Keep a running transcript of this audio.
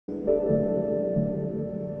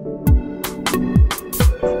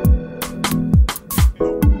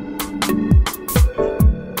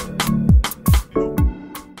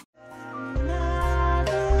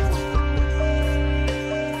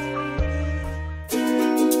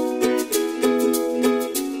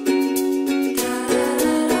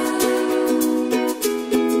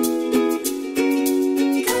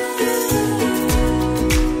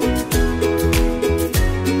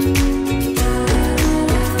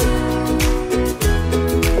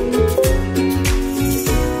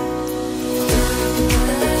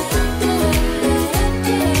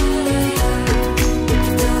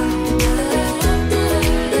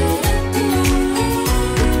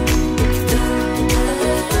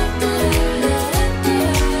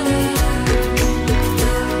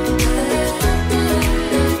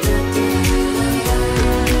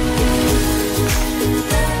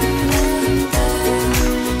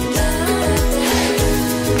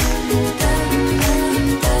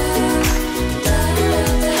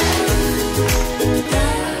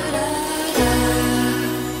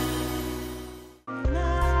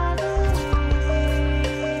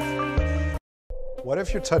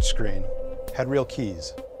if your touchscreen had real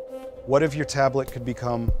keys? What if your tablet could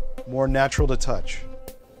become more natural to touch,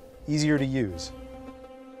 easier to use?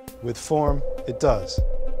 With Form, it does.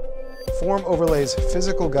 Form overlays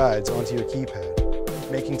physical guides onto your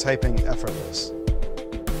keypad, making typing effortless.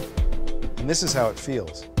 And this is how it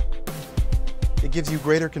feels. It gives you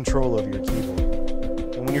greater control over your keyboard.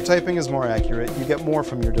 And when your typing is more accurate, you get more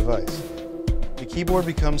from your device. The keyboard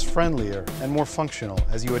becomes friendlier and more functional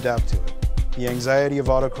as you adapt to it. The anxiety of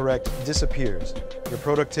autocorrect disappears. Your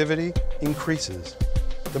productivity increases.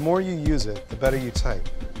 The more you use it, the better you type.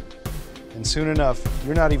 And soon enough,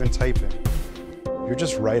 you're not even typing. You're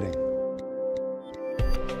just writing.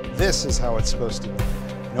 This is how it's supposed to be.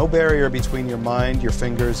 No barrier between your mind, your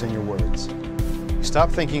fingers, and your words. You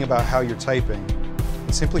stop thinking about how you're typing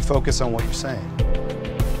and simply focus on what you're saying.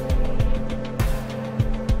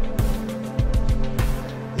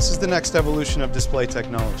 This is the next evolution of display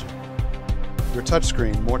technology. Your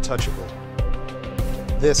touchscreen more touchable.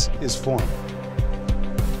 This is Form.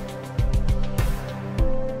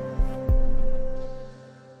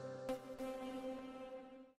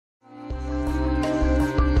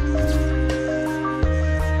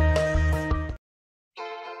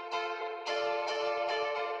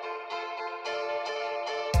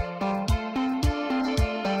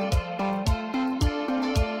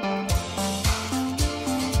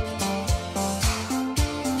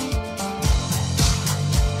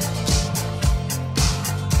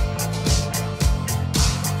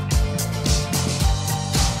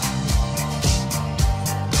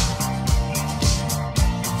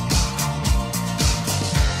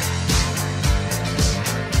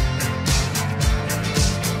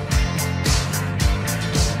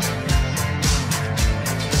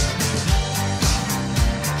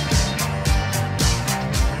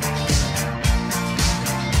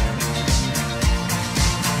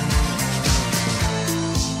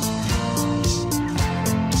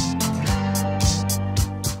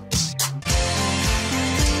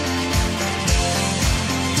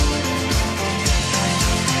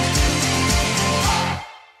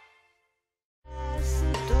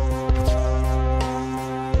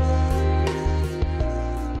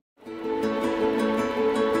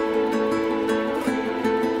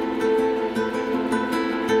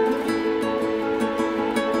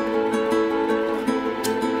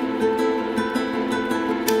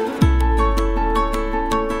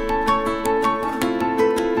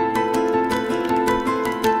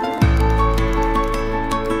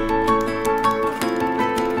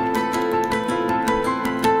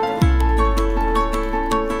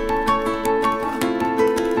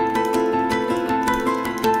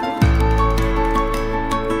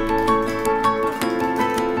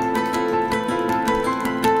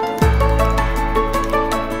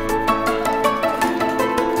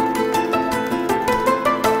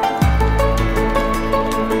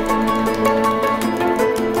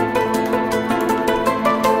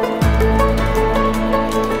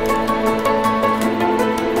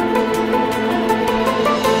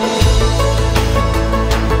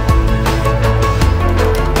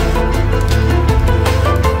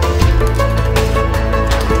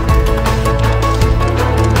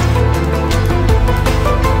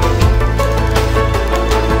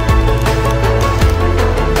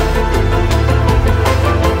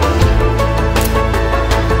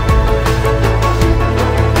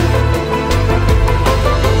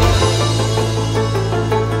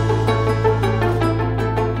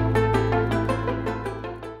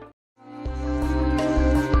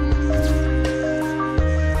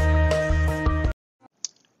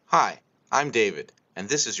 Hi, I'm David, and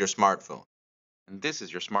this is your smartphone. And this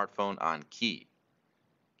is your smartphone on Key.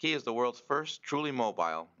 Key is the world's first truly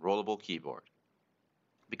mobile, rollable keyboard.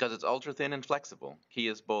 Because it's ultra-thin and flexible, Key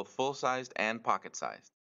is both full-sized and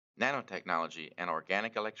pocket-sized. Nanotechnology and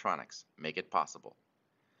organic electronics make it possible.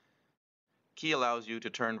 Key allows you to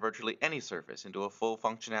turn virtually any surface into a full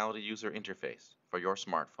functionality user interface for your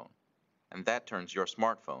smartphone. And that turns your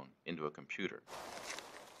smartphone into a computer.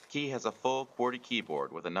 Key has a full QWERTY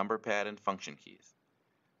keyboard with a number pad and function keys.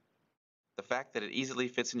 The fact that it easily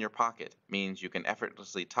fits in your pocket means you can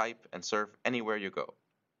effortlessly type and surf anywhere you go.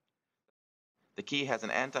 The Key has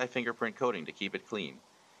an anti-fingerprint coating to keep it clean,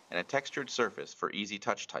 and a textured surface for easy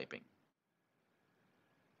touch typing.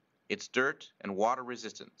 It's dirt and water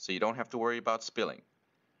resistant, so you don't have to worry about spilling,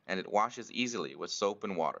 and it washes easily with soap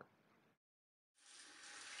and water.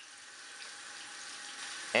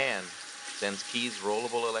 And since Key's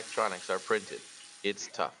rollable electronics are printed, it's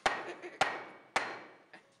tough.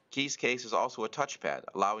 Key's case is also a touchpad,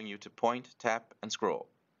 allowing you to point, tap, and scroll.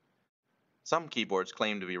 Some keyboards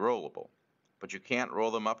claim to be rollable, but you can't roll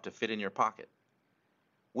them up to fit in your pocket.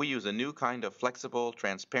 We use a new kind of flexible,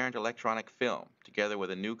 transparent electronic film together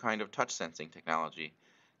with a new kind of touch sensing technology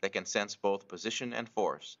that can sense both position and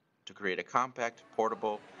force to create a compact,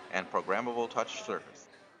 portable, and programmable touch surface.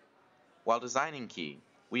 While designing Key,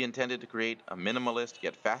 we intended to create a minimalist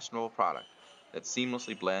yet fashionable product that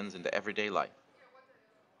seamlessly blends into everyday life.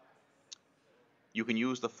 You can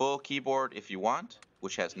use the full keyboard if you want,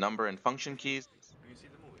 which has number and function keys,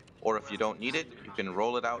 or if you don't need it, you can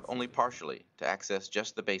roll it out only partially to access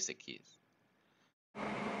just the basic keys,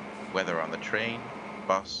 whether on the train,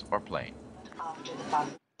 bus, or plane.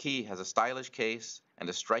 Key has a stylish case and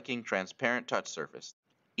a striking transparent touch surface.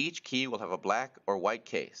 Each key will have a black or white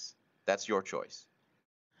case. That's your choice.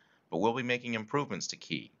 But we'll be making improvements to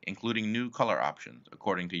Key, including new color options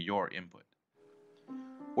according to your input.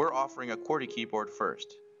 We're offering a QWERTY keyboard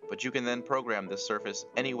first, but you can then program this surface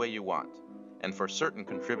any way you want. And for certain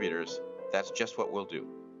contributors, that's just what we'll do.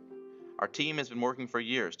 Our team has been working for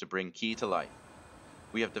years to bring Key to life.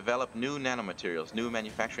 We have developed new nanomaterials, new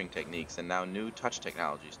manufacturing techniques, and now new touch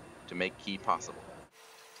technologies to make Key possible.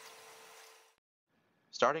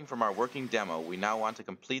 Starting from our working demo, we now want to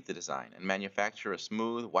complete the design and manufacture a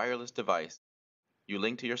smooth, wireless device you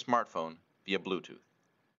link to your smartphone via Bluetooth.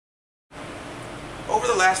 Over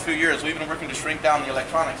the last few years, we've been working to shrink down the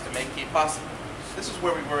electronics to make Key possible. This is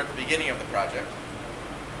where we were at the beginning of the project.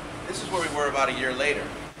 This is where we were about a year later.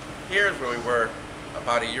 Here's where we were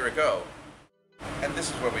about a year ago. And this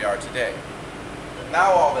is where we are today.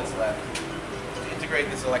 Now all that's left is to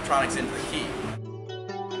integrate this electronics into the Key.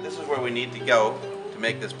 And this is where we need to go to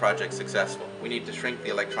make this project successful. We need to shrink the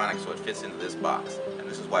electronics so it fits into this box. And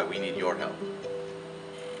this is why we need your help.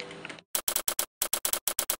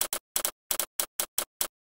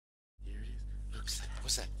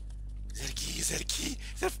 What's that? Is that a key? Is that a key?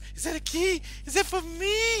 Is that a key? Is that for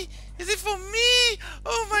me? Is it for me?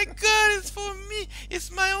 Oh my god, it's for me.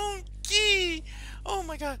 It's my own key. Oh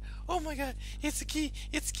my god. Oh my god. It's a key.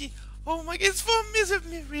 It's a key. Oh my god. It's for me. Is it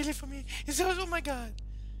me? Really for me? Is it? Oh my god.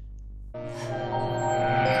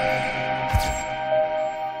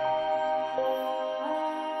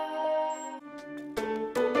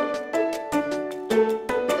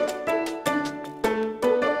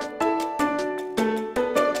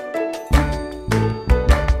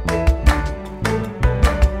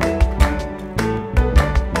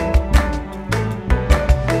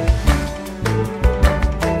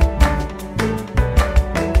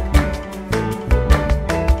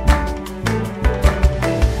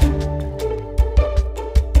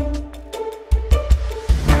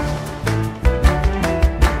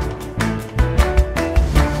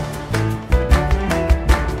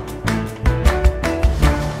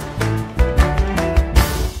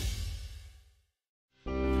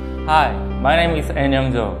 Hi, my name is An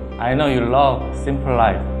Young-jo. I know you love simple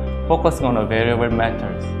life, focusing on the variable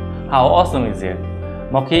matters. How awesome is it?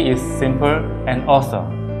 Moki is simple and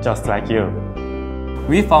awesome, just like you.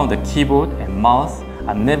 We found the keyboard and mouse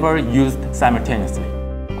are never used simultaneously.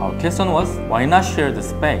 Our question was, why not share the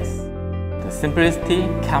space? The simplicity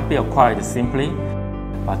can't be acquired simply,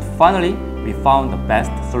 but finally, we found the best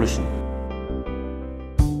solution.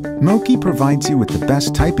 Moki provides you with the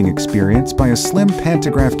best typing experience by a slim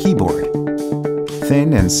pantograph keyboard.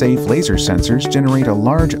 Thin and safe laser sensors generate a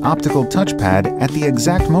large optical touchpad at the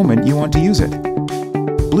exact moment you want to use it.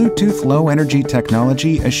 Bluetooth Low Energy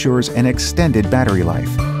technology assures an extended battery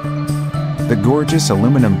life. The gorgeous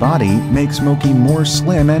aluminum body makes Moki more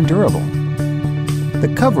slim and durable.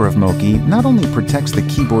 The cover of Moki not only protects the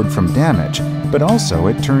keyboard from damage, but also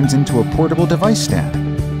it turns into a portable device stand.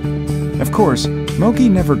 Of course, Moki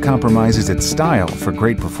never compromises its style for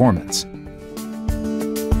great performance.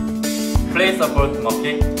 Please support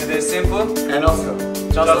Moki. It is simple and also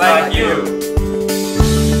just like you.